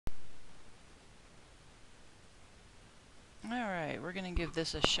we're going to give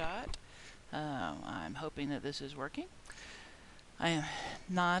this a shot. I'm hoping that this is working. I am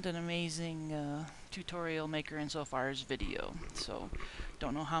not an amazing tutorial maker insofar as video, so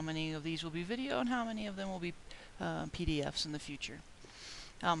don't know how many of these will be video and how many of them will be PDFs in the future.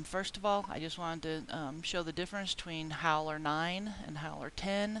 First of all, I just wanted to show the difference between Howler 9 and Howler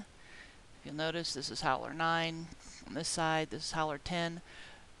 10. If you'll notice, this is Howler 9 on this side, this is Howler 10.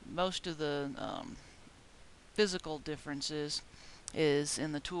 Most of the physical differences is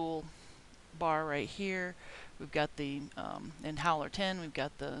in the tool bar right here. We've got the, in Howler 10, we've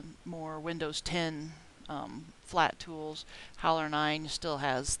got the more Windows 10 flat tools. Howler 9 still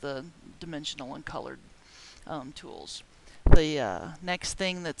has the dimensional and colored tools. The next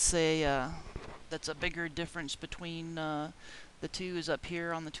thing that's a bigger difference between the two is up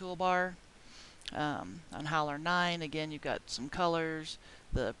here on the toolbar. On Howler 9, again, you've got some colors,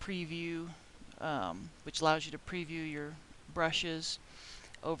 the preview, which allows you to preview your brushes.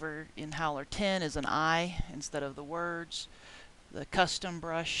 Over in Howler 10 is an eye instead of the words. The custom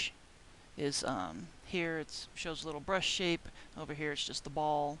brush is here. It shows a little brush shape. Over here it's just the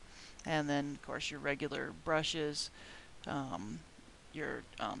ball. And then, of course, your regular brushes. Your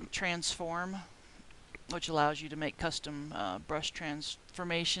transform, which allows you to make custom brush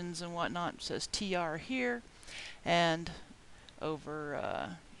transformations and whatnot. It says TR here. And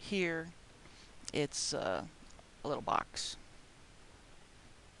over here it's a little box.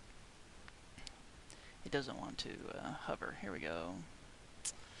 It doesn't want to hover. Here we go.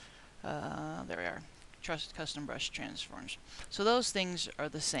 There we are. Custom brush transforms. So those things are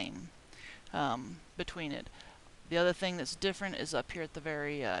the same between it. The other thing that's different is up here at the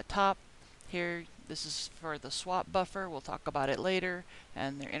very top. Here, this is for the swap buffer. We'll talk about it later.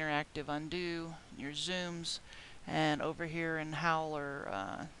 And their interactive undo, your zooms. And over here in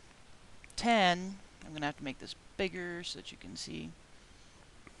Howler 10, I'm going to have to make this bigger so that you can see.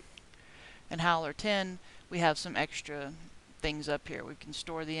 In Howler 10, we have some extra things up here. We can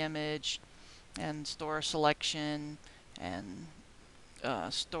store the image and store a selection and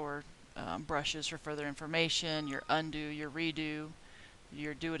store brushes for further information, your undo, your redo,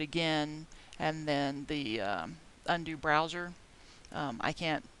 your do it again, and then the undo browser. I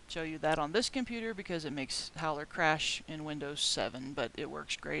can't show you that on this computer because it makes Howler crash in Windows 7, but it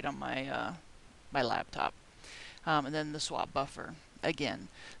works great on my my laptop. And then the swap buffer again.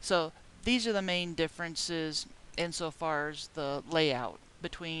 So these are the main differences insofar as the layout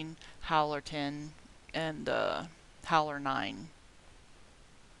between Howler 10 and Howler 9.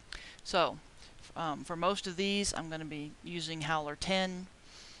 So for most of these I'm going to be using Howler 10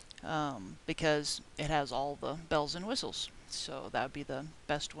 because it has all the bells and whistles. So that would be the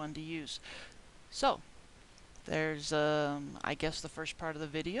best one to use. So there's I guess the first part of the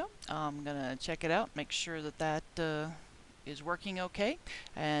video. I'm going to check it out, make sure that that is working okay,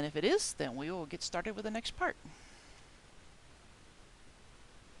 and if it is, then we will get started with the next part.